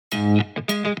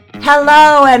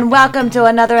Hello and welcome to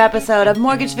another episode of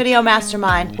Mortgage Video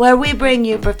Mastermind, where we bring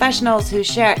you professionals who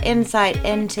share insight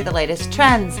into the latest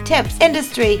trends, tips,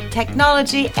 industry,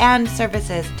 technology, and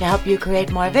services to help you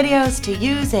create more videos to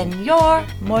use in your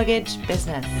mortgage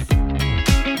business.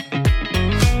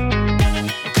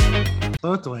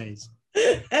 Both ways.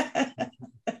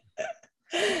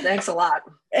 Thanks a lot.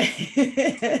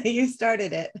 You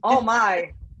started it. Oh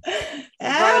my. The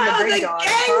gang's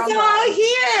all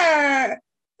here.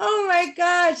 Oh my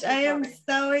gosh, I am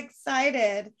so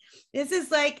excited. This is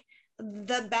like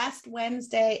the best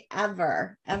Wednesday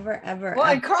ever. Well,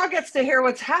 and Carl gets to hear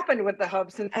what's happened with the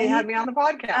hub since he had me on the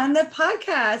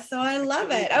podcast. So I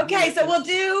love it. Okay, so we'll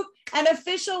do an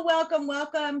official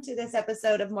welcome to this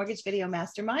episode of Mortgage Video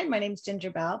Mastermind. My name's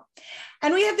Ginger Bell,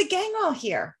 and we have the gang all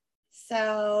here.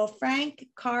 So Frank,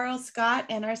 Carl, Scott,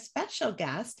 and our special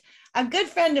guest, a good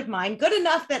friend of mine, good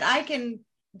enough that I can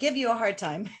give you a hard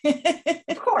time.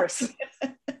 Of course.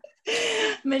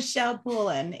 Michele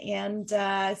Poulin. And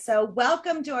so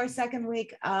welcome to our second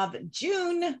week of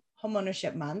June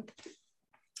Homeownership Month.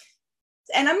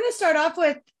 And I'm going to start off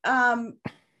with,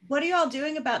 what are you all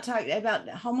doing about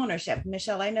homeownership?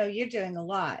 Michele, I know you're doing a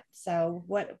lot. So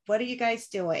what are you guys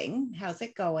doing? How's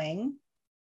it going?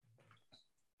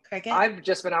 Cricket? I've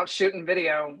just been out shooting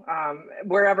video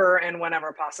wherever and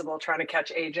whenever possible, trying to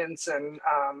catch agents and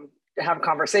have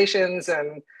conversations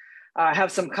and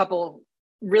have some couple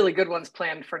really good ones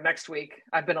planned for next week.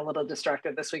 I've been a little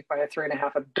distracted this week by a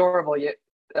 3.5 adorable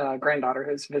granddaughter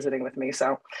who's visiting with me.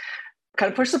 So kind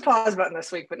of push the pause button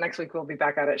this week, but next week we'll be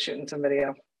back at it shooting some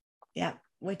video. Yeah,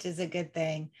 which is a good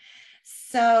thing.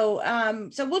 So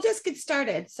we'll just get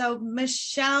started. So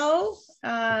Michele,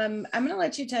 I'm going to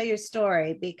let you tell your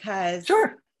story because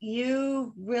Sure.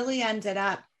 You really ended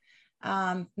up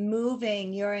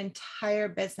moving your entire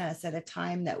business at a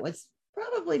time that was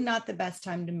probably not the best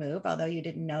time to move, although you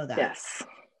didn't know that. Yes.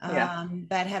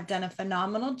 But have done a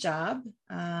phenomenal job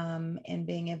in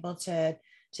being able to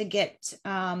get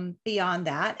beyond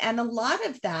that. And a lot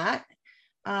of that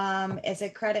is a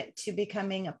credit to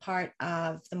becoming a part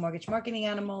of the Mortgage Marketing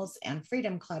Animals and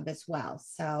Freedom Club as well.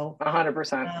 So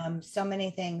 100%. So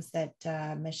many things that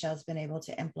Michele's been able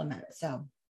to implement. So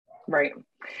right.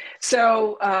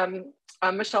 So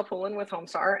I'm Michele Poulin with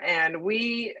Homestar, and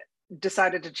we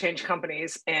decided to change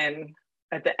companies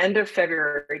at the end of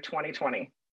February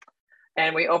 2020.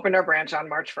 And we opened our branch on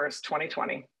March 1st,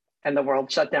 2020, and the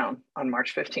world shut down on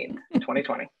March 15th,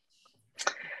 2020.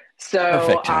 So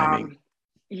perfect timing.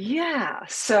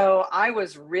 So I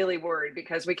was really worried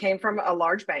because we came from a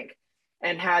large bank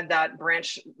and had that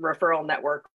branch referral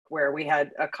network where we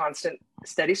had a constant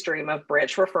steady stream of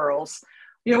branch referrals.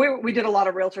 You know, we did a lot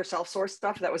of realtor self-source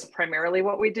stuff. That was primarily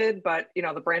what we did, but you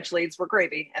know, the branch leads were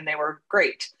gravy and they were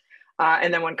great.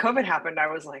 And then when COVID happened, I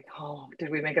was like, oh, did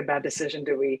we make a bad decision?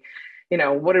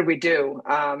 What did we do?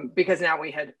 Because now we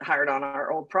had hired on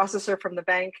our old processor from the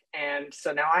bank. And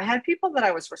so now I had people that I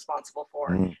was responsible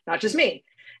for, not just me.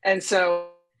 And so,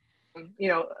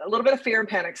 a little bit of fear and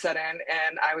panic set in.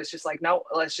 And I was just like, no,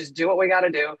 let's just do what we got to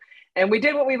do. And we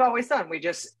did what we've always done. We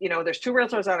just, there's 2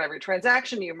 realtors on every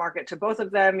transaction. You market to both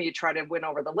of them. You try to win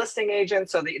over the listing agent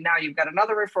so that now you've got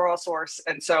another referral source.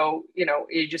 And so,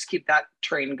 you just keep that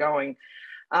train going.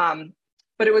 But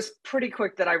it was pretty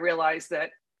quick that I realized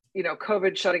that,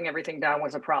 COVID shutting everything down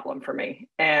was a problem for me.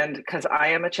 And because I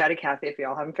am a chatty Cathy, if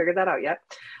y'all haven't figured that out yet.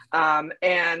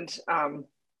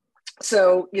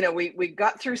 So, we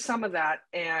got through some of that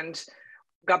and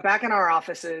got back in our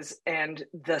offices, and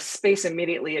the space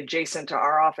immediately adjacent to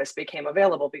our office became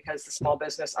available because the small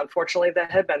business, unfortunately, that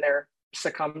had been there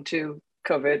succumbed to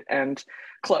COVID and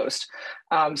closed.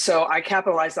 So I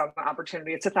capitalized on the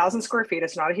opportunity. It's 1,000 square feet.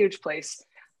 It's not a huge place,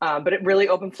 but it really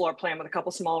open floor plan with a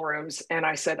couple small rooms. And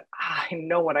I said, I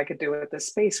know what I could do with this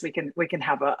space. We can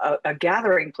have a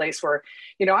gathering place where,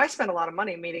 I spend a lot of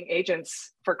money meeting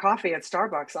agents for coffee at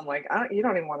Starbucks. I'm like, you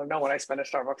don't even want to know what I spend at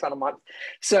Starbucks on a month.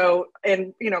 So,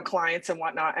 and, clients and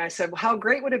whatnot. And I said, well, how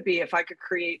great would it be if I could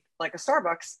create like a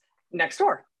Starbucks next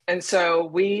door? And so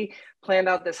we planned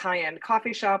out this high-end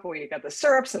coffee shop where you got the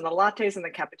syrups and the lattes and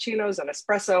the cappuccinos and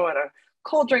espresso and a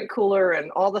cold drink cooler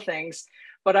and all the things.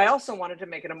 But I also wanted to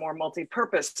make it a more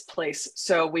multi-purpose place.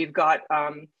 So we've got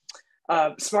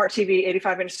a smart TV,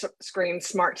 85-inch screen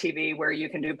smart TV where you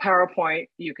can do PowerPoint,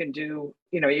 you can do,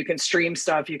 you can stream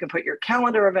stuff, you can put your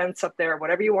calendar events up there,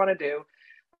 whatever you want to do.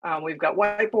 We've got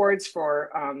whiteboards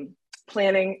for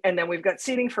planning, and then we've got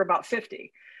seating for about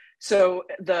 50. So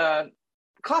the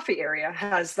coffee area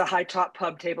has the high top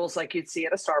pub tables like you'd see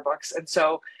at a Starbucks. And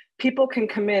so people can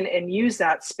come in and use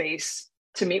that space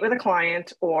to meet with a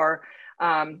client, or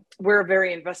we're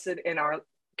very invested in our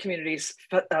community's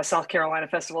South Carolina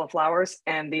Festival of Flowers,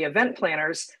 and the event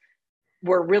planners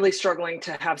were really struggling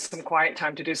to have some quiet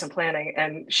time to do some planning.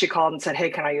 And she called and said, hey,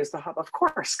 can I use the hub? Of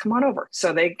course, come on over.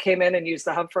 So they came in and used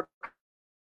the hub for a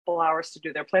couple hours to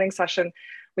do their planning session.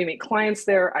 We meet clients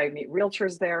there. I meet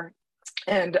realtors there.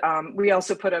 And we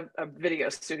also put a video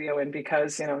studio in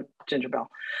because, Ginger Bell.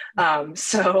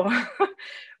 So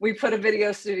we put a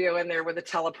video studio in there with a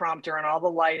teleprompter and all the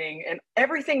lighting and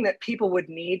everything that people would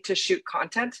need to shoot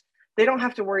content. They don't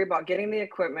have to worry about getting the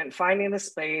equipment, finding the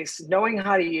space, knowing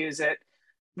how to use it.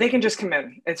 They can just come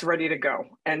in. It's ready to go.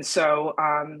 And so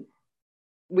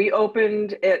we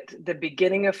opened at the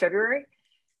beginning of February.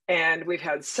 And we've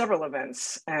had several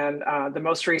events. And the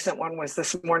most recent one was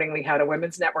this morning. We had a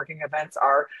women's networking event,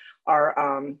 our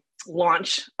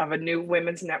launch of a new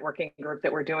women's networking group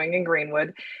that we're doing in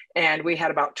Greenwood. And we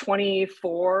had about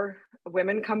 24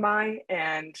 women come by,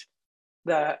 and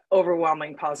the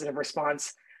overwhelming positive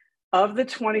response of the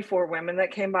 24 women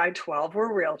that came by, 12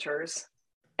 were realtors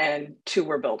and 2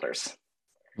 were builders.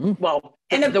 Well,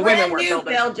 and the women were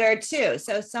builder too.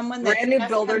 So someone that's brand new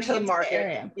builder to the market.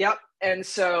 area. Yep. And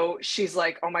so she's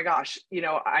like, oh my gosh,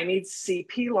 I need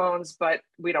CP loans, but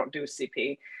we don't do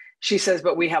CP. She says,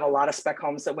 but we have a lot of spec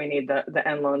homes that we need the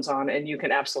end loans on, and you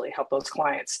can absolutely help those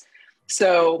clients.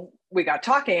 So we got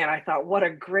talking, and I thought, what a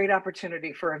great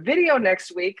opportunity for a video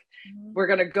next week. We're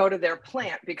going to go to their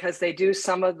plant because they do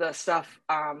some of the stuff.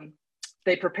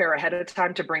 They prepare ahead of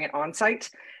time to bring it on site.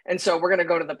 And so we're going to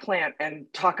go to the plant and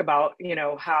talk about,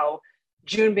 how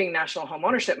June being National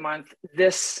Homeownership Month,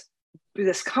 this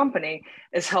company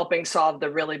is helping solve the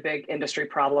really big industry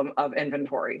problem of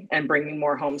inventory and bringing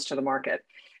more homes to the market.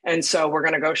 And so we're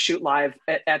going to go shoot live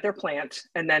at their plant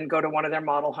and then go to one of their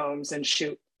model homes and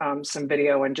shoot some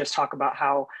video and just talk about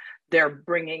how they're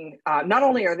bringing, not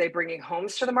only are they bringing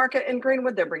homes to the market in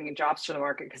Greenwood, they're bringing jobs to the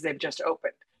market because they've just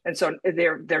opened. And so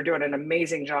they're doing an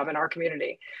amazing job in our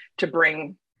community to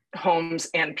bring homes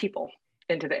and people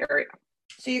into the area.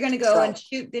 So you're going to go and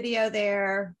shoot video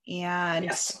there and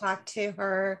talk to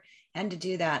her and to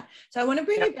do that. So I want to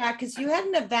bring you back because you had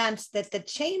an event that the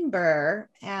chamber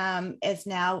is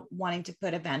now wanting to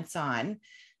put events on.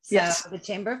 So the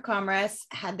Chamber of Commerce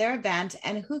had their event,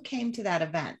 and who came to that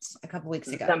event a couple weeks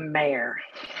ago? The mayor.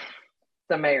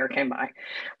 The mayor came by,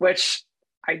 which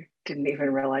I didn't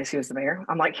even realize he was the mayor.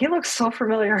 I'm like, he looks so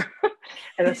familiar.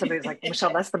 And then somebody's like,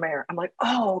 Michelle, that's the mayor. I'm like,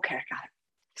 oh, okay, I got it.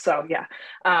 So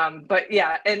but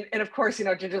yeah, and of course,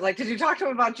 Ginger's like, did you talk to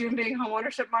him about June being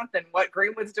Homeownership Month and what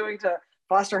Greenwood's doing to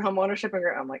foster home ownership? And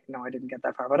I'm like, no, I didn't get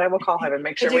that far, but I will call him and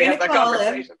make sure we have that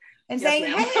conversation. And saying,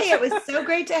 hey, it was so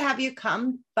great to have you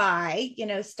come by,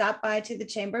 stop by to the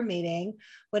chamber meeting.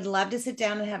 Would love to sit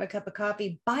down and have a cup of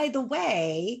coffee. By the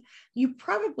way, you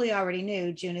probably already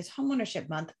knew June is Homeownership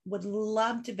Month. Would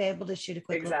love to be able to shoot a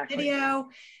quick little video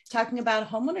talking about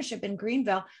homeownership in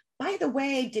Greenville. By the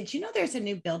way, did you know there's a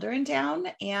new builder in town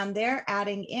and they're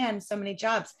adding in so many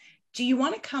jobs? Do you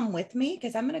want to come with me?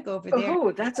 Because I'm going to go over there.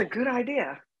 Oh, that's a good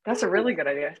idea. That's a really good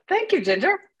idea. Thank you,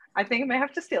 Ginger. I think I may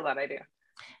have to steal that idea.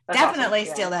 That's definitely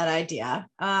awesome. Steal that idea.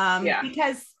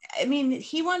 Because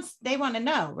they want to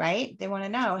know, right? They want to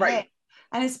know, hey,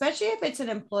 and especially if it's an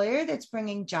employer that's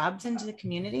bringing jobs into the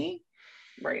community.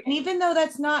 Right. And even though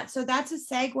that's not, so that's a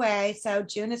segue. So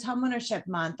June is Homeownership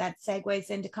Month. That segues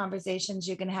into conversations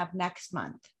you can have next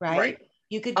month, right?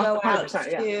 You could go out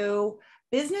to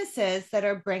businesses that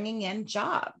are bringing in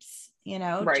jobs,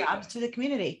 jobs to the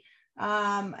community.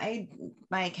 My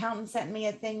accountant sent me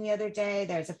a thing the other day.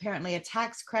 There's apparently a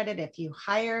tax credit if you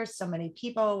hire so many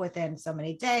people within so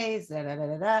many days.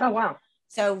 Oh, wow.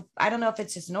 So I don't know if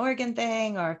it's just an Oregon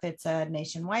thing or if it's a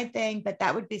nationwide thing, but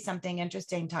that would be something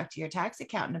interesting to talk to your tax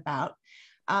accountant about.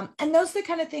 And those are the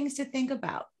kind of things to think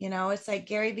about. It's like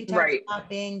Gary Vee talks about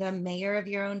being the mayor of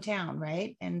your own town,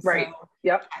 right? And so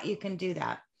you can do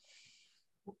that.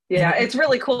 Yeah, it's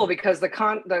really cool because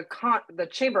the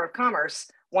Chamber of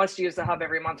Commerce wants to use the hub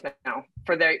every month now.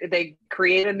 They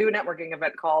create a new networking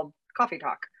event called Coffee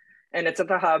Talk, and it's at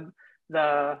the hub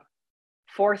the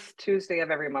 4th Tuesday of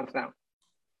every month now.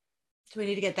 So we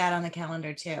need to get that on the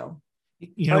calendar too.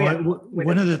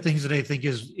 One of the things that I think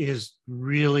is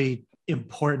really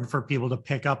important for people to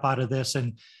pick up out of this,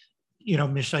 and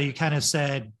Michelle, you kind of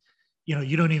said,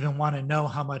 you don't even want to know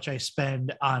how much I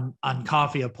spend on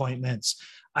coffee appointments.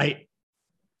 I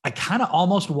kind of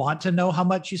almost want to know how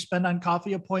much you spend on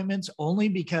coffee appointments, only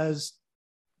because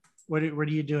what are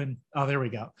you doing? Oh, there we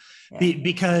go. Yeah.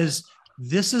 Because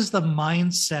this is the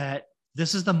mindset.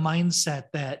 This is the mindset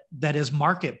that is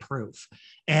market proof,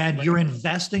 and you're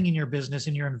investing in your business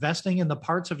and you're investing in the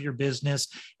parts of your business.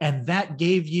 And that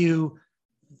gave you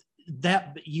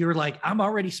that you're like, I'm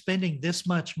already spending this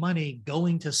much money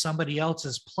going to somebody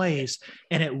else's place.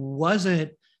 And it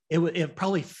wasn't, it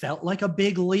probably felt like a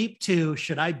big leap to,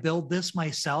 should I build this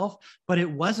myself? But it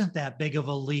wasn't that big of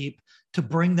a leap to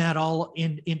bring that all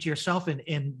into yourself,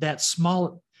 and that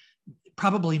small,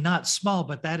 probably not small,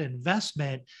 but that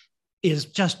investment is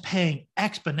just paying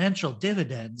exponential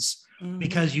dividends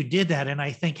because you did that. And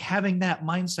I think having that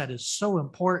mindset is so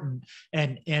important.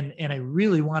 And I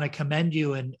really want to commend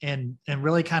you and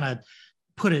really kind of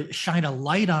shine a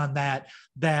light on that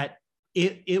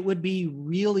it would be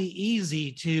really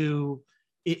easy to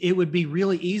be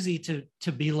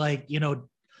like,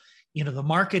 the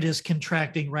market is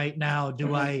contracting right now.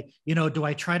 Do I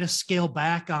try to scale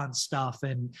back on stuff?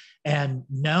 And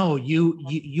no,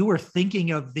 you were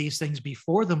thinking of these things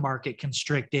before the market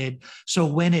constricted. So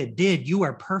when it did, you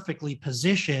are perfectly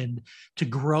positioned to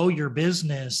grow your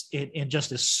business in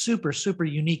just a super, super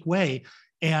unique way.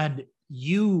 And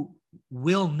you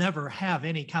will never have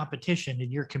any competition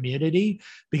in your community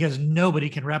because nobody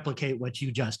can replicate what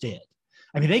you just did.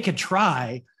 I mean, they could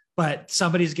try, but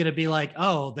somebody's going to be like,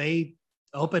 oh, they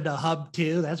opened a hub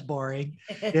too. That's boring.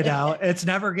 It's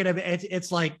never going to be,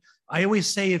 it's like, I always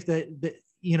say if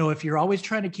if you're always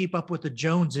trying to keep up with the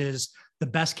Joneses, the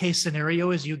best case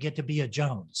scenario is you get to be a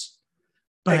Jones.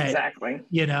 But, exactly.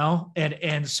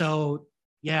 And so,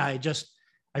 yeah,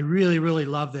 I really, really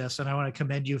love this. And I want to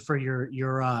commend you for your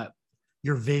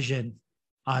vision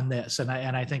on this. And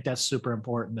I think that's super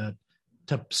important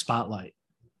to spotlight.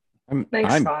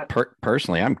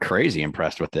 Personally, I'm crazy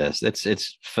impressed with this.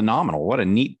 It's phenomenal. What a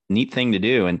neat thing to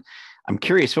do. And I'm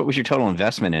curious, what was your total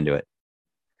investment into it?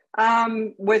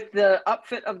 With the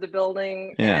upfit of the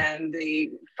building and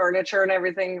the furniture and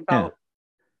everything, about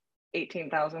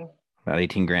 18,000. About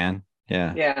 18 grand.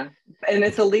 Yeah. Yeah. And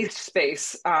it's a leased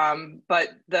space. But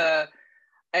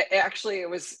it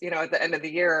was, at the end of the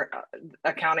year,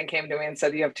 accounting came to me and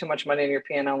said, you have too much money in your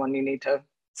P&L and you need to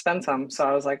spend some. So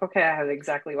I was like, okay, I have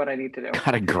exactly what I need to do.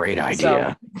 Got a great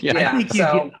idea.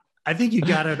 So, I think you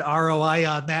got an ROI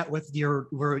on that with your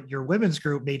women's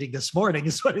group meeting this morning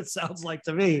is what it sounds like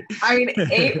to me. I mean,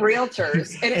 8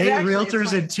 realtors. And 8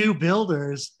 realtors and 2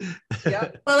 builders.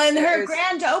 Yep. Well, in her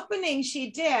grand opening, she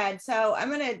did. So I'm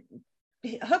going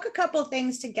to hook a couple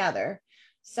things together.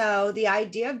 So the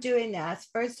idea of doing this,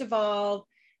 first of all,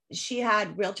 she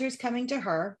had realtors coming to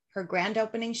her grand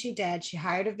opening. She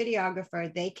hired a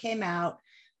videographer. They came out,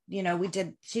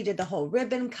 she did the whole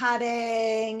ribbon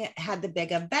cutting, had the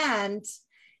big event,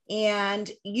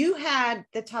 and you had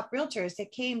the top realtors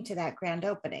that came to that grand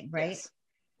opening, right? Yes.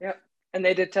 Yep. And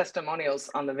they did testimonials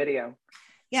on the video.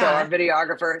 Yeah. So our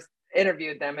videographer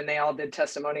interviewed them and they all did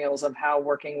testimonials of how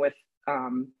working with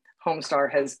Homestar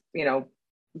has,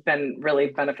 been really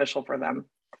beneficial for them.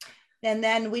 And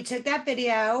then we took that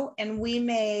video and we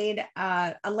made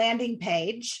a landing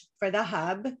page for the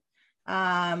hub.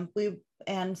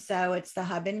 And so it's the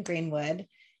hub in Greenwood.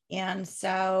 And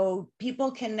so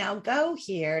people can now go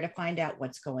here to find out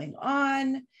what's going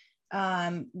on.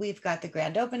 We've got the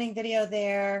grand opening video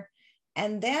there.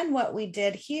 And then what we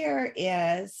did here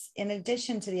is, in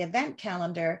addition to the event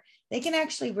calendar, they can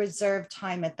actually reserve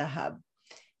time at the hub.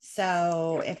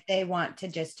 So if they want to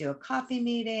just do a coffee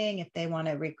meeting, if they want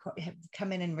to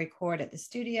come in and record at the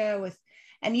studio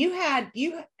and you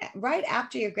right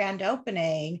after your grand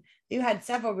opening, you had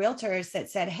several realtors that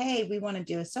said, hey, we want to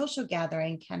do a social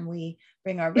gathering. Can we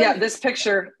bring our realtors?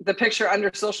 Yeah, the picture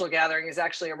under social gathering is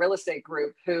actually a real estate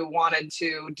group who wanted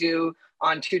to do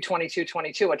on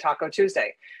 2/22/22 a Taco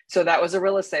Tuesday. So that was a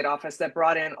real estate office that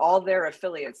brought in all their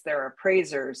affiliates, their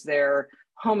appraisers, their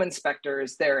home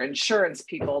inspectors, their insurance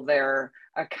people, their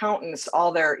accountants,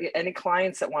 any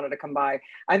clients that wanted to come by.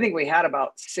 I think we had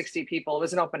about 60 people. It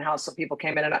was an open house, so people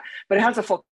came in and out, but it has a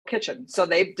full kitchen. So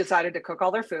they decided to cook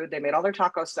all their food. They made all their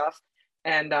taco stuff.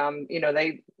 And,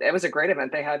 it was a great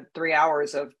event. They had 3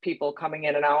 hours of people coming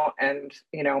in and out, and,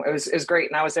 it was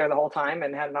great. And I was there the whole time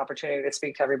and had an opportunity to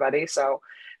speak to everybody. So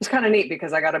it's kind of neat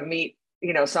because I got to meet,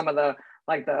 some of the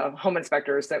home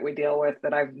inspectors that we deal with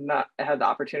that I've not had the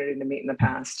opportunity to meet in the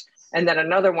past. And then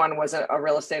another one was a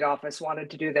real estate office wanted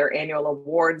to do their annual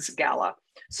awards gala.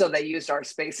 So they used our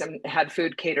space and had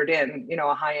food catered in,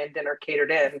 a high-end dinner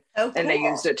catered in. Oh, cool. And they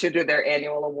used it to do their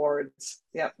annual awards.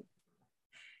 Yep.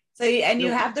 So, and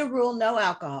you have the rule, no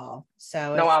alcohol.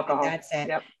 So no alcohol. That's it.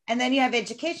 Yep. And then you have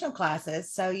educational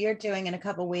classes. So you're doing in a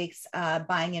couple of weeks,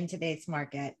 buying in today's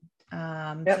market.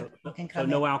 Yep. So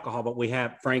no alcohol, but we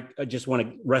have, Frank, I just want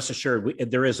to rest assured,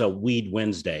 there is a Weed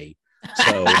Wednesday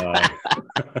So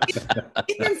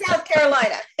He's in South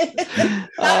Carolina.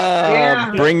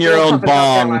 Bring your own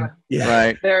bong. Yeah.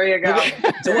 Right. There you go.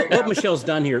 So what Michelle's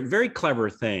done here, very clever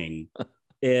thing,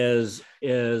 is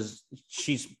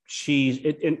she's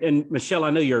and Michelle, I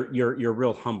know you're a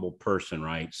real humble person,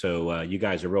 right? So you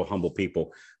guys are real humble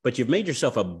people, but you've made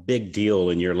yourself a big deal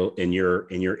in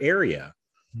your area,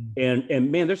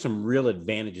 and man, there's some real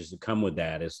advantages that come with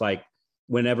that. It's like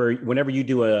whenever you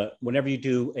do a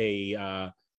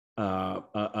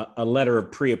letter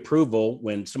of pre-approval,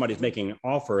 when somebody's making an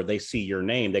offer, they see your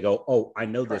name, they go, oh, I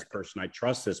know this person, I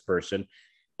trust this person,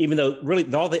 even though really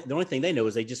the only thing they know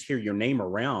is they just hear your name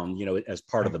around, as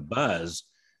part of the buzz.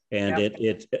 And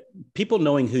it people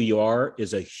knowing who you are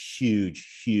is a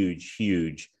huge we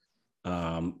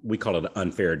call it an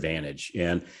unfair advantage.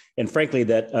 And frankly,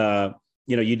 that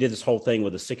you did this whole thing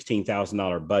with a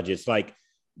 $16,000 budget. It's like,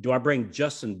 do I bring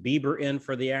Justin Bieber in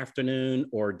for the afternoon,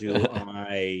 or do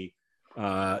I,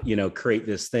 create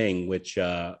this thing? Which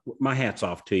my hat's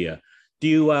off to you.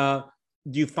 Do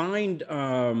you find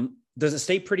does it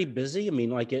stay pretty busy? I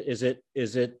mean, like, is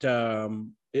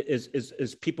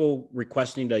people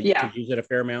requesting to use it a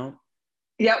fair amount?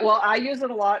 Yeah, well, I use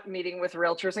it a lot meeting with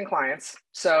realtors and clients.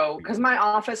 So, because my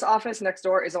office next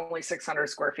door is only 600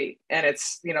 square feet, and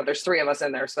it's, there's 3 of us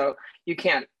in there, so you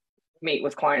can't meet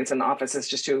with clients in the office. It's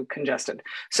just too congested.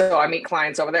 So I meet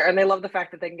clients over there, and they love the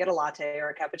fact that they can get a latte or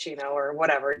a cappuccino or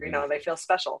whatever, they feel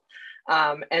special.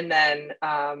 And then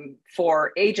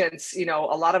for agents, a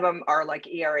lot of them are like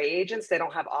ERA agents. They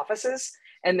don't have offices,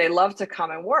 and they love to come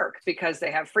and work because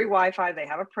they have free Wi-Fi, they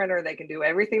have a printer, they can do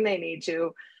everything they need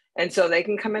to. And so they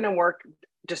can come in and work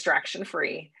distraction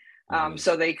free.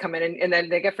 So they come in and then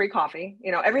they get free coffee.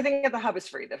 Everything at the hub is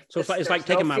free. So it's like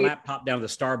taking my laptop down to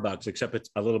Starbucks, except it's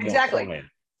a little more. Exactly.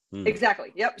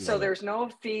 Exactly. Yep. So there's no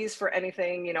fees for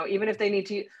anything, even if they need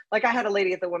to, like, I had a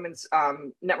lady at the women's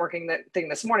networking thing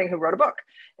this morning who wrote a book,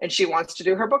 and she wants to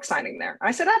do her book signing there.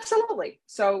 I said, absolutely.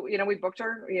 So, we booked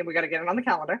her, we got to get it on the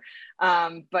calendar.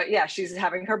 But yeah, she's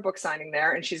having her book signing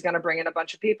there, and she's going to bring in a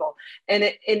bunch of people.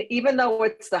 And even though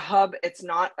it's the hub, it's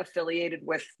not affiliated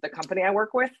with the company I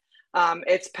work with.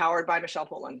 It's powered by Michele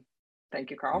Poulin. Thank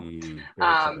you, Carl.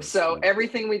 So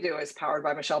everything we do is powered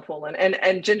by Michele Poulin.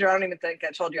 And Ginger, I don't even think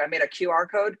I told you, I made a QR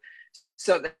code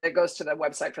so that it goes to the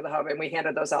website for the hub. And we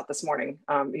handed those out this morning,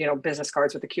 business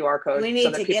cards with the QR code so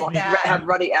that people have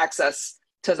ready access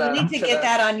to the. You need to get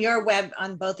that on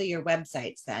both of your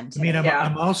websites then. I mean,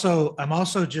 I'm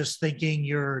also just thinking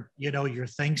your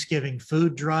Thanksgiving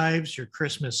food drives, your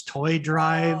Christmas toy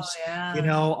drives,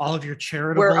 all of your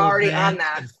charitable We're already on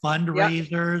that. And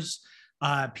fundraisers. Yep.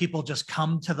 People just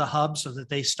come to the hub so that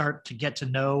they start to get to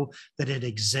know that it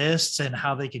exists and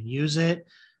how they can use it.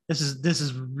 This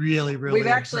is really, really. We've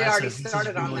actually already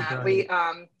started on really that. Great.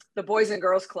 We the Boys and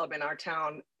Girls Club in our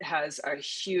town has a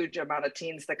huge amount of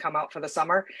teens that come out for the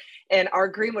summer, and our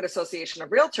Greenwood Association of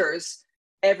Realtors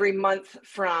every month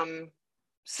from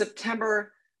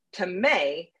September to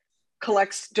May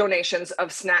collects donations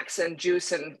of snacks and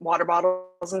juice and water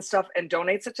bottles and stuff and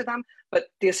donates it to them. But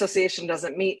the association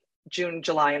doesn't meet June,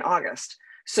 July, and August.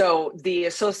 So the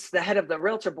head of the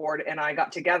realtor board and I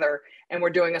got together, and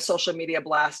we're doing a social media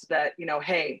blast that,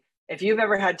 hey, if you've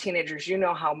ever had teenagers,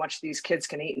 how much these kids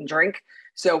can eat and drink.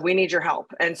 So we need your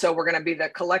help. And so we're going to be the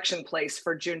collection place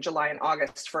for June, July, and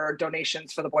August for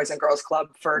donations for the Boys and Girls Club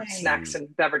for snacks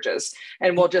and beverages.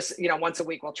 And we'll just, once a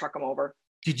week, we'll truck them over.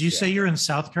 Did you say you're in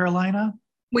South Carolina?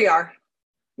 We are.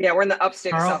 Yeah, we're in the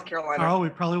upstate of South Carolina. Carl, we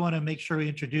probably want to make sure we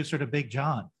introduce her to Big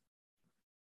John.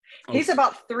 He's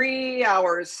about 3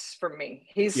 hours from me.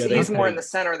 He's more in the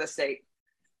center of the state.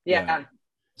 Yeah.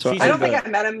 So I don't think I've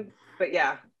met him, but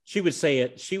yeah. She would say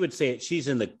it. She's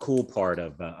in the cool part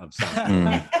of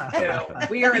South.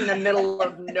 We are in the middle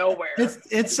of nowhere.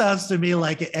 It sounds to me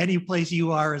like any place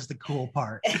you are is the cool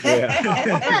part.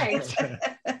 Yeah.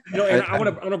 And I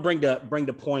want to bring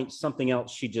to point something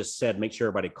else she just said. Make sure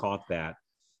everybody caught that.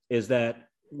 Is that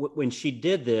when she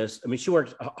did this? I mean, she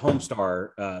works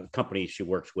Homestar company. She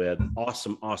works with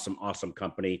awesome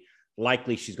company.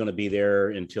 Likely she's going to be there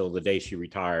until the day she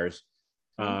retires.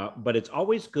 But it's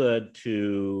always good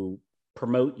to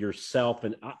promote yourself.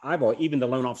 And even the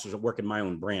loan officers that work in my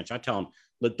own branch, I tell them,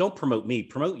 look, don't promote me,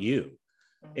 promote you.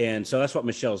 And so that's what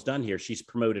Michelle's done here. She's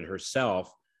promoted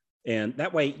herself. And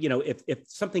that way, if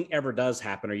something ever does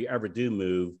happen or you ever do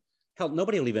move, hell,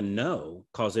 nobody will even know,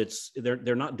 because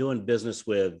they're not doing business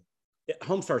with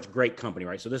Homestar's a great company,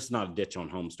 right? So this is not a ditch on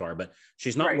Homestar, but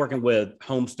she's not working with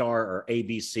Homestar or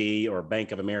ABC or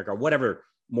Bank of America or whatever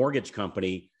mortgage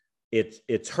company.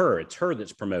 it's her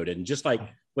that's promoted. And just like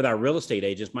with our real estate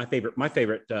agents, my favorite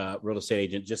real estate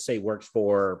agent, just say works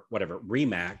for whatever,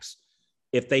 Remax.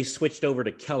 If they switched over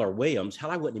to Keller Williams,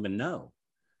 hell, I wouldn't even know.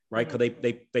 Right. Because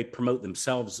they promote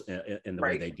themselves in the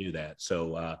way they do that.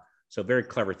 So very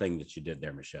clever thing that you did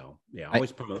there, Michele. Yeah.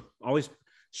 Always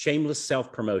shameless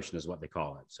self-promotion is what they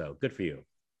call it. So good for you.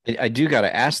 I do got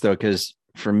to ask though, because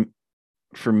for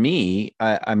me,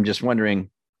 I'm just wondering,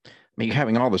 I mean, you're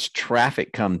having all this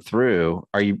traffic come through.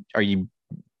 Are you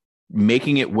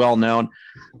making it well known?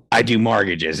 I do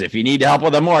mortgages. If you need help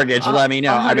with a mortgage, let me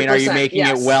know. I mean, are you making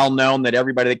it well known that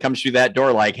everybody that comes through that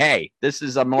door, like, hey, this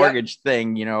is a mortgage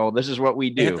thing, this is what we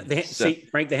do. See,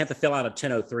 Frank, they have to fill out a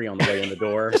 1003 on the way in the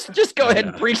door. just go ahead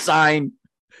and pre-sign.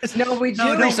 No, we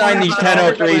do. Pre-sign these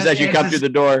 1003s as you come through the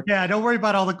door. Yeah, don't worry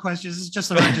about all the questions. It's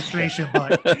just a registration,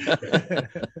 but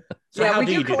So we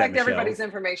do collect everybody's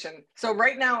information. So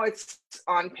right now it's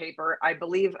on paper. I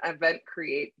believe Event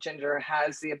Create Ginger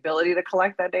has the ability to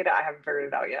collect that data. I haven't figured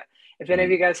it out yet. If any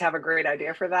of you guys have a great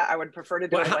idea for that, I would prefer to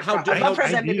do it. I'd love for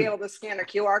them to be able to scan a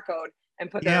QR code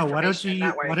and put that information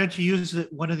that way. Why don't you use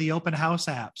one of the open house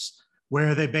apps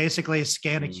where they basically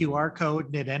scan a QR code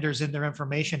and it enters in their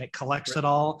information. It collects it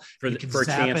all. For a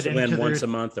chance to win once a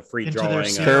month, a free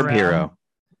drawing. Curb Hero.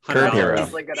 Curb Hero.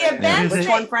 Which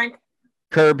one, Frank?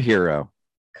 Curb Hero.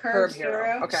 Curb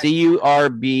Hero. Okay.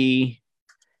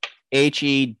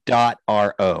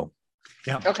 CURBHE.RO.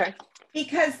 Yeah. Okay.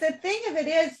 Because the thing of it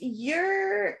is,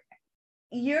 you're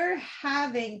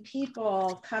having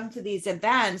people come to these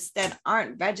events that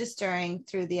aren't registering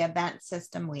through the event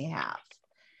system we have.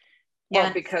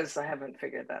 Well, because I haven't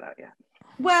figured that out yet.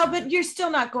 Well, but you're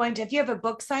still not going to, if you have a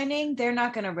book signing, they're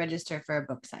not going to register for a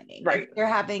book signing. Right. If they're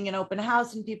having an open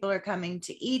house and people are coming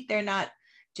to eat, they're not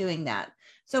doing that.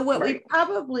 So what we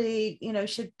probably,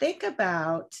 should think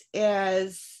about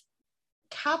is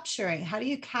capturing. How do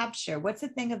you capture? What's the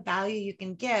thing of value you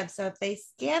can give? So if they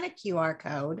scan a QR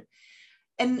code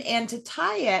and to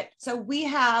tie it, so we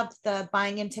have the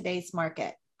Buying in Today's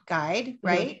Market guide,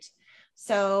 right? Mm-hmm.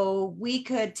 So we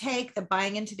could take the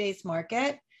Buying in Today's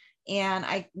Market and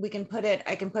I can put it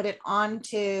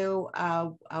onto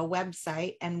a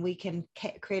website and we can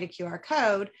create a QR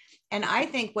code. And I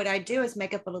think what I do is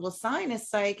make up a little sign.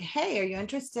 It's like, hey, are you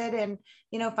interested in,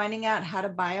 finding out how to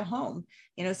buy a home?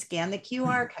 Scan the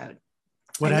QR code.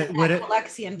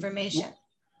 Collects the information.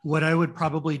 What I would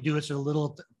probably do is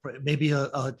maybe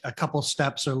a couple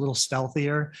steps or a little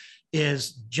stealthier,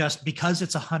 is just because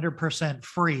it's 100%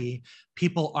 free,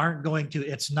 people aren't going to,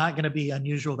 it's not going to be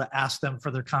unusual to ask them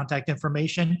for their contact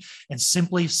information, and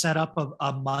simply set up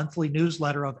a monthly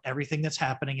newsletter of everything that's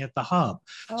happening at the hub.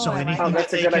 So anything that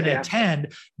they can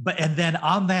attend, and then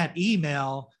on that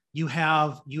email, you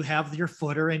have your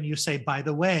footer and you say, by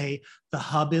the way, the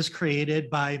hub is created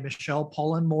by Michele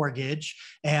Poulin Mortgage.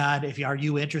 And are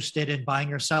you interested in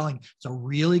buying or selling? It's a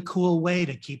really cool way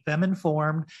to keep them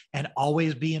informed and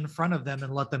always be in front of them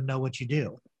and let them know what you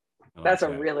do. That's a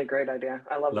really great idea.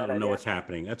 I love that. Let them know what's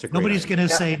happening. That's a great Nobody's idea. going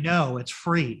to say no, it's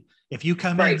free. If you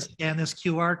come in and scan this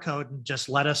QR code and just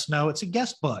let us know, it's a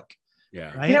guest book.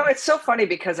 Yeah. Right? It's so funny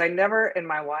because I never in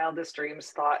my wildest dreams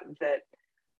thought that,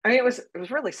 it was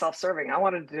really self-serving. I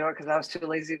wanted to do it because I was too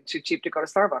lazy, too cheap to go to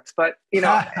Starbucks. But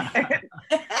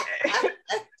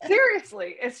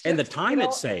seriously, it's just, and the time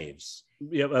it saves.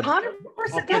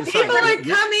 100%. People are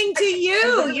coming to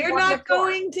you. You're not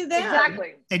going to them.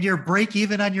 Exactly. And your break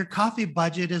even on your coffee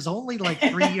budget is only like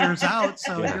 3 years out,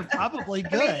 so you're probably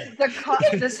good.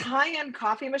 This high-end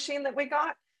coffee machine that we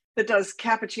got that does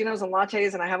cappuccinos and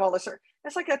lattes, and I have all this.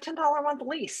 It's like a $10 a month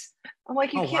lease. I'm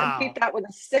like, you can't beat that with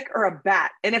a stick or a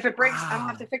bat. And if it breaks, I don't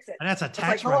have to fix it. And that's a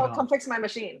tax. It's like, hello, come fix my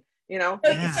machine. So for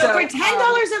 $10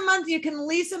 a month, you can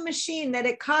lease a machine that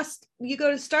it costs. You go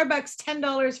to Starbucks,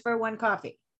 $10 for one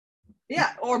coffee.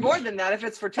 Yeah, or more than that if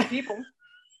it's for two people.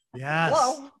 Yes.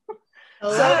 Hello.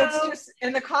 So it's just,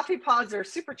 and the coffee pods are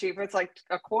super cheap. It's like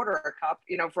 $0.25 a cup,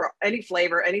 for any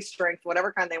flavor, any strength,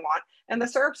 whatever kind they want. And the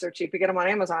syrups are cheap. You get them on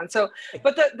Amazon. So,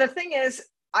 but the thing is,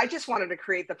 I just wanted to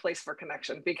create the place for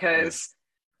connection because,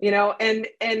 and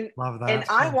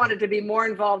I wanted to be more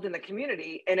involved in the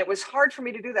community. And it was hard for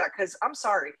me to do that because I'm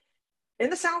sorry, in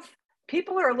the South,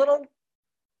 people are a little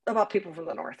about people from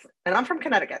the North, and I'm from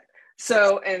Connecticut.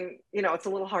 So, and it's a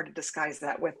little hard to disguise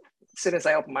that with as soon as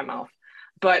I open my mouth.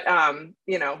 But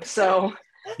so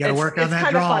you gotta work on that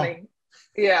kind draw. of funny.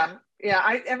 Yeah.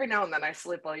 I every now and then I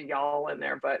slip a y'all in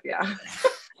there, but yeah.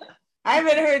 I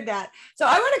haven't heard that. So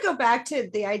I want to go back to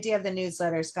the idea of the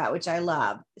newsletter, Scott, which I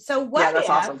love. So what that's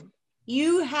awesome.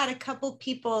 You had a couple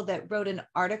people that wrote an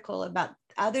article about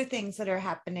other things that are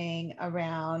happening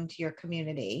around your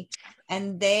community,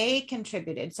 and they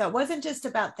contributed. So it wasn't just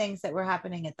about things that were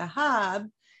happening at the hub.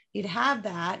 You'd have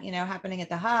that, happening at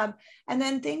the hub, and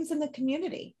then things in the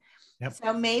community. Yep.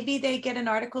 So maybe they get an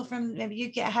article from, maybe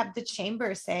you have the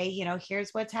chamber say,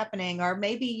 here's what's happening, or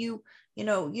maybe you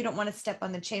don't want to step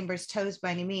on the chamber's toes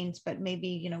by any means, but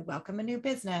maybe, welcome a new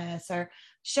business or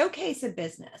showcase a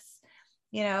business,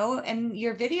 and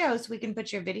your videos, we can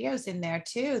put your videos in there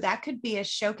too. That could be a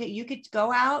showcase. You could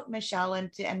go out, Michele,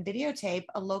 and videotape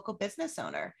a local business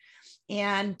owner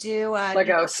and do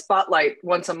a spotlight,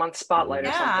 once a month spotlight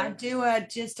or something. Do a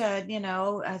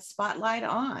spotlight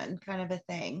on kind of a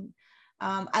thing.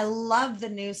 I love the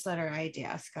newsletter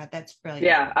idea, Scott. That's brilliant.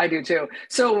 Yeah, I do too.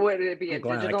 So would it be a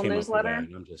digital newsletter?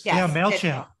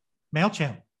 MailChimp.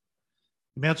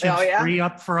 MailChimp's free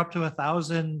for up to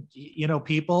 1,000,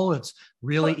 people. It's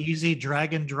really easy,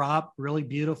 drag and drop, really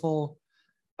beautiful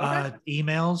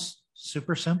emails,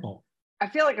 super simple. I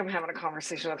feel like I'm having a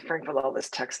conversation with Frank with all this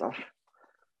tech stuff.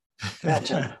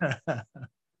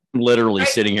 Literally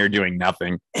sitting here doing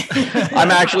nothing. I'm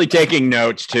actually taking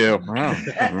notes too. Wow.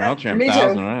 MailChimp, Me too.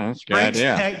 1,000. That's a good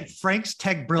idea. Frank's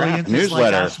tech brilliance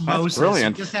newsletter. Is like osmosis.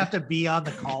 Brilliant. You just have to be on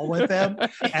the call with him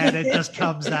and it just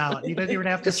comes out. You don't even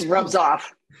have to just rubs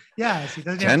off. Yes, he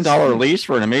doesn't $10 lease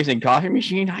for an amazing coffee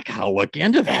machine. I gotta look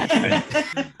into that.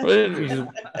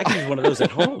 I can use one of those at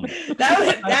home.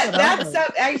 That's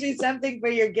actually something for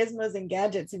your gizmos and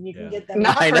gadgets, and you can get them.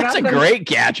 That's a great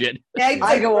gadget.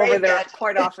 I go over there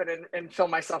quite often and fill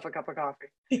myself a cup of coffee.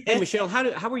 Hey, Michele,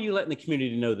 how are you letting the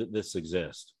community know that this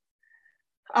exists?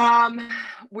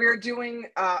 We're doing,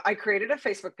 I created a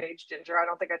Facebook page, Ginger. I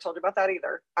don't think I told you about that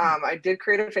either. I did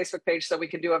create a Facebook page so we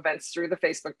can do events through the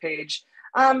Facebook page.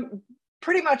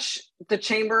 Pretty much the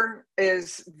chamber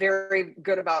is very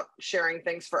good about sharing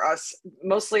things for us,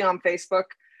 mostly on Facebook.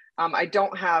 I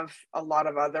don't have a lot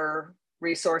of other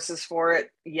resources for it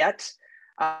yet.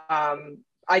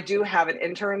 I do have an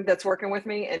intern that's working with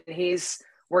me, and he's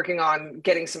working on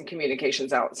getting some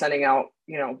communications out, sending out,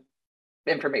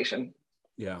 information.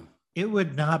 Yeah. It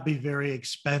would not be very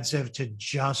expensive to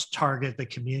just target the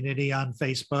community on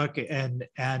Facebook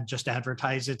and just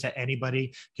advertise it to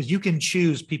anybody, because you can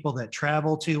choose people that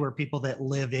travel to or people that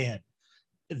live in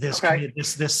this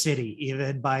city,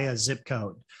 even by a zip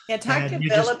code. Yeah, talk to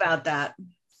Bill about that.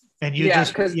 And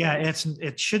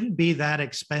it shouldn't be that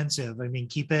expensive. I mean,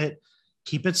 keep it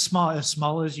small, as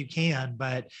small as you can,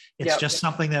 but it's just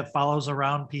something that follows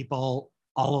around people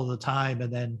all of the time,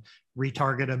 and then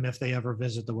retarget them if they ever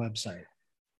visit the website.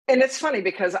 And it's funny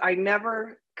because I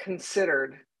never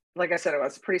considered, like I said, it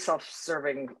was a pretty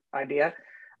self-serving idea,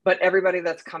 but everybody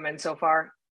that's come in so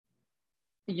far,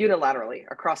 unilaterally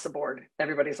across the board,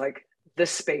 everybody's like,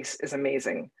 this space is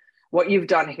amazing. What you've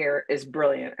done here is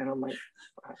brilliant. And I'm like,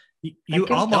 you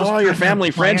almost all your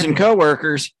family, friends, and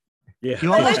coworkers. Yeah.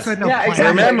 You almost couldn't have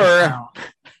exactly. Remember,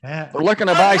 we're looking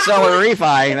to buy, sell, or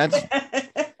refi. That's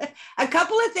a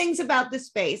couple of things about the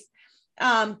space.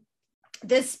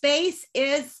 The space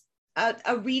is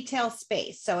a retail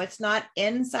space, so it's not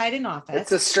inside an office.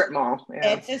 It's a strip mall.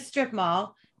 Yeah. It's a strip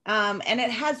mall, and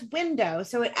it has windows.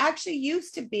 So it actually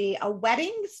used to be a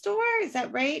wedding store. Is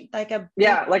that right? Like a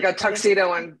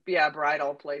tuxedo and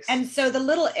bridal place. And so the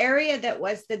little area that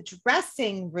was the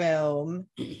dressing room,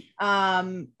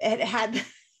 it had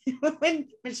when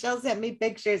Michele sent me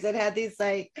pictures, it had these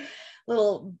like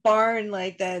little barn,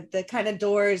 like the kind of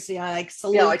doors, like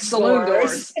saloon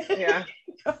doors. Yeah.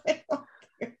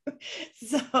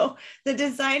 So the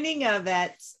designing of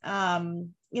it,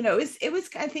 it was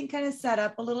I think kind of set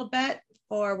up a little bit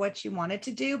for what you wanted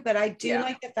to do, but I do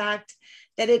like the fact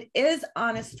that it is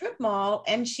on a strip mall,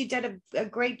 and she did a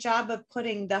great job of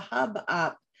putting the hub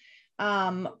up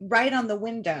right on the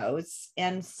windows,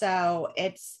 and so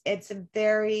it's a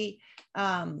very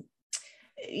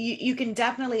you can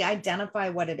definitely identify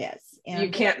what it is. And you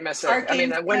can't miss it. I mean,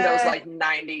 the window's like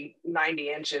 90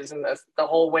 inches, and the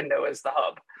whole window is the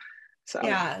hub. So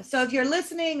yeah. So if you're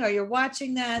listening or you're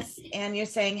watching this and you're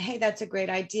saying, hey, that's a great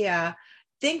idea,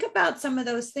 think about some of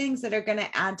those things that are going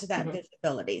to add to that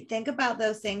visibility. Think about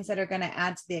those things that are going to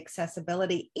add to the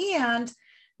accessibility. And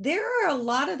there are a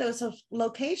lot of those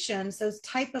locations, those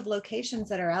type of locations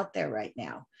that are out there right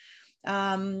now.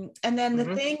 And then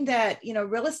the thing that,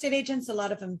 real estate agents, a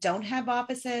lot of them don't have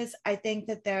offices. I think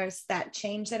that there's that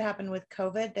change that happened with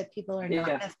COVID, that people are not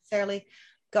necessarily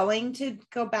going to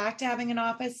go back to having an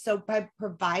office. So by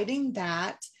providing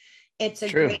that, it's a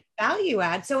great value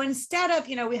add. So instead of,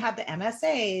 we have the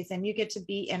MSAs and you get to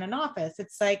be in an office,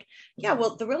 it's like,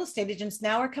 well, the real estate agents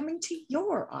now are coming to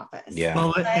your office. Yeah.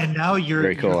 Well, and now you're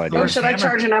very cool. Should I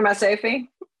charge an MSA fee?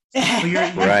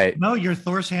 Right. No, your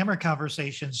Thor's Hammer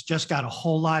conversations just got a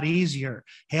whole lot easier.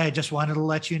 Hey, I just wanted to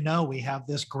let you know we have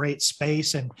this great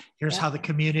space and here's how the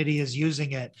community is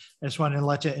using it. I just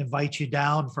wanted to invite you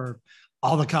down for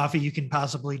all the coffee you can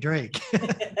possibly drink.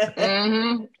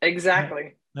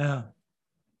 Exactly. Yeah.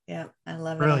 Yeah. I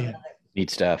love it. Brilliant. Neat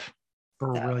stuff.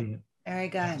 Brilliant. Very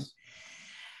good.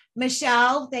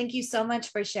 Michele, thank you so much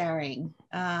for sharing.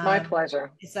 My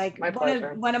pleasure. It's like my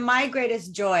pleasure. One of my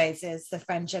greatest joys is the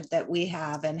friendship that we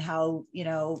have and how,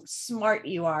 smart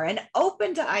you are and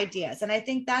open to ideas. And I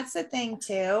think that's the thing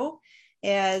too,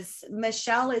 is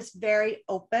Michele is very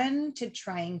open to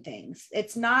trying things.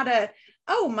 It's not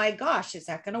oh my gosh, is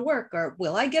that going to work? Or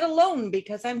will I get a loan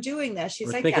because I'm doing this?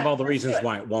 She's like, think of all the reasons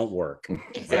why it won't work.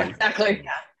 Exactly.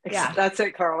 Yeah. That's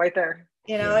it, Carl, right there.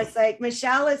 It's like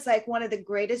Michele is like one of the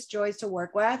greatest joys to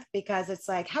work with, because it's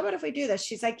like, how about if we do this?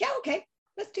 She's like, yeah, okay,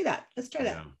 let's do that. Let's try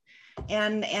that.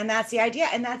 And that's the idea.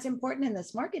 And that's important in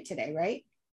this market today, right?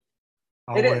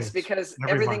 Always. It is, because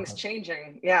everything's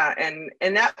changing. Yeah.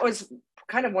 And that was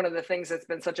kind of one of the things that's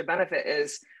been such a benefit,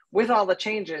 is with all the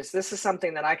changes, this is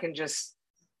something that I can just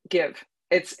give.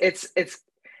 It's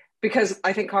because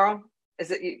I think, Carl,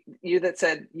 is it you that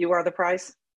said you are the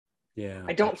prize? Yeah.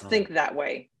 I don't think that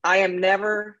way. I am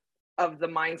never of the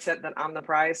mindset that I'm the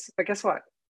prize, but guess what?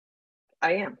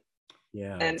 I am.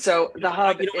 Yeah. And so the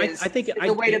hub is, I think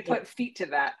a way to put feet to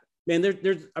that. Man,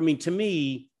 there's, to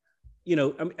me,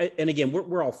 and again,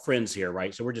 we're all friends here,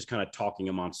 right? So we're just kind of talking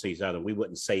amongst each other. We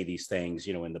wouldn't say these things,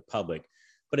 in the public,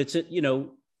 but it's,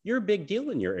 you're a big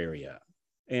deal in your area.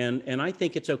 And I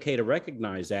think it's okay to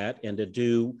recognize that and to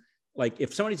do, like,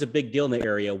 if somebody's a big deal in the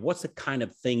area, what's the kind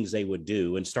of things they would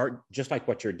do, and start just like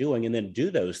what you're doing, and then do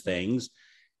those things,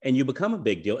 and you become a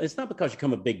big deal. It's not because you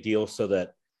become a big deal so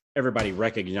that everybody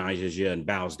recognizes you and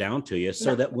bows down to you,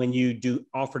 so that when you do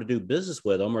offer to do business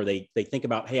with them, or they think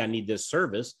about, hey, I need this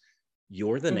service,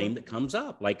 you're the name that comes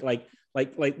up. Like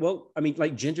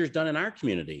Ginger's done in our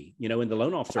community, in the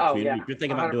loan officer community. Yeah. If you're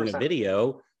thinking about 100%. Doing a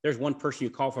video, there's one person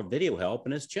you call for video help,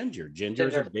 and it's Ginger.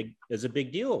 Ginger is a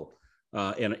big deal.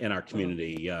 In our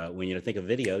community, when you think of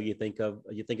video, you think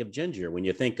of Ginger. When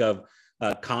you think of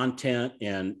content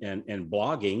and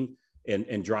blogging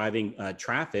and driving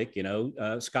traffic,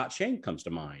 Scott Shane comes to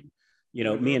mind.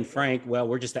 Me and Frank, well,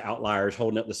 we're just the outliers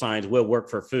holding up the signs. We'll work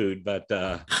for food, but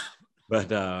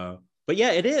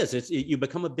yeah, it is. You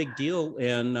become a big deal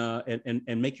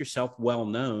and make yourself well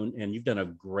known, and you've done a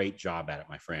great job at it,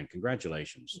 my friend.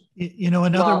 Congratulations.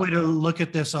 Another way to look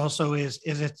at this also is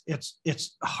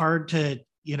it's hard to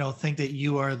think that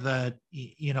you are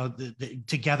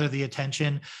to gather the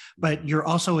attention, but you're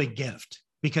also a gift.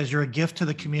 Because you're a gift to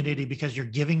the community, because you're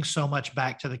giving so much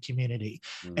back to the community.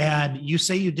 Mm-hmm. And you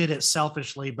say you did it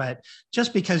selfishly, but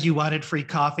just because you wanted free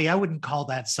coffee, I wouldn't call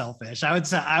that selfish. I would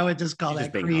just call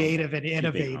that creative and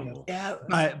innovative. Yeah.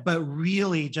 But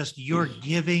really just your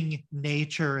giving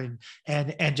nature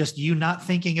and just you not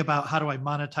thinking about how do I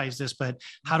monetize this, but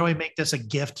how do I make this a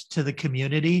gift to the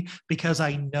community? Because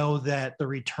I know that the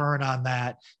return on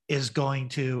that is going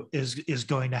to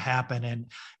happen.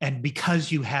 And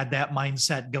because you had that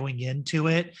mindset going into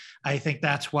it, I think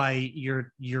that's why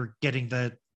you're getting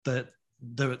the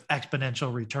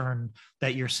exponential return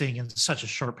that you're seeing in such a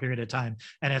short period of time.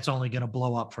 And it's only going to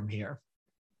blow up from here.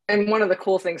 And one of the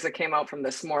cool things that came out from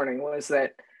this morning was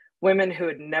that women who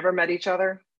had never met each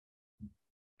other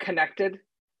connected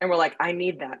and were like, I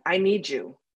need that. I need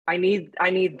you. I need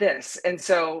this. And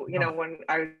so, when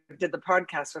I did the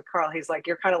podcast with Carl, he's like,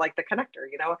 you're kind of like the connector,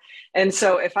 And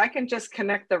so if I can just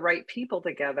connect the right people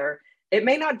together, it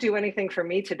may not do anything for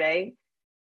me today,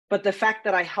 but the fact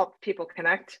that I helped people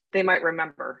connect, they might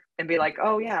remember and be like,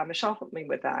 oh yeah, Michele helped me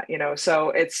with that, So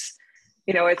it's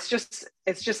just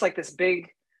like this big,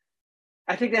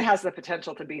 I think it has the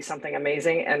potential to be something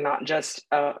amazing and not just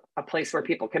a place where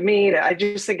people can meet. I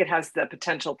just think it has the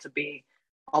potential to be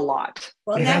a lot.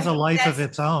 Well, it has a life of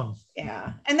its own.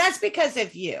 Yeah. And that's because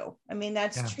of you. I mean,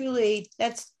 that's truly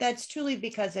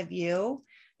because of you,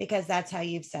 because that's how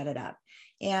you've set it up.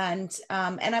 And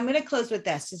I'm going to close with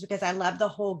this just because I love the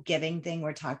whole giving thing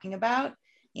we're talking about.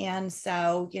 And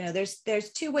so,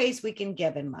 there's two ways we can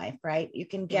give in life, right? You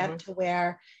can get to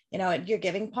where, you're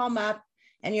giving palm up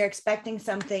and you're expecting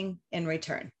something in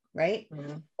return, right?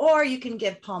 Mm-hmm. Or you can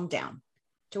give palm down,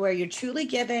 to where you're truly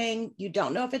giving. You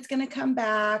don't know if it's going to come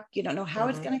back. You don't know how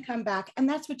it's going to come back. And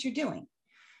that's what you're doing.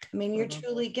 I mean, you're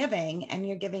truly giving, and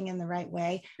you're giving in the right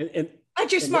way,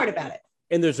 but you're smart about it.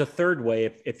 And there's a third way.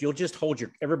 If you'll just hold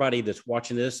everybody that's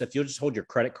watching this, if you'll just hold your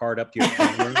credit card up to your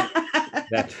camera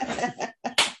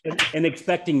and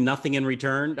expecting nothing in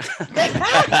return.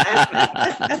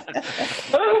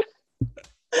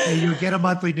 Hey, you get a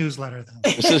monthly newsletter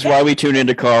then. This is why we tune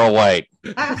into Carl White.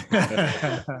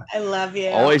 I love you.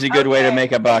 Always a good way to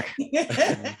make a buck.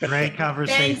 Great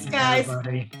conversation. Thanks, guys.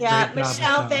 Everybody. Yeah, Great job,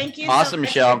 Michele, thank you. Awesome, so much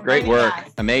Michele. for Great joining work.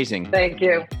 us. Amazing. Thank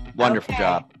you. Wonderful Okay.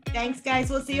 job. Thanks, guys.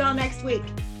 We'll see you all next week.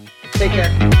 Take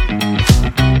care.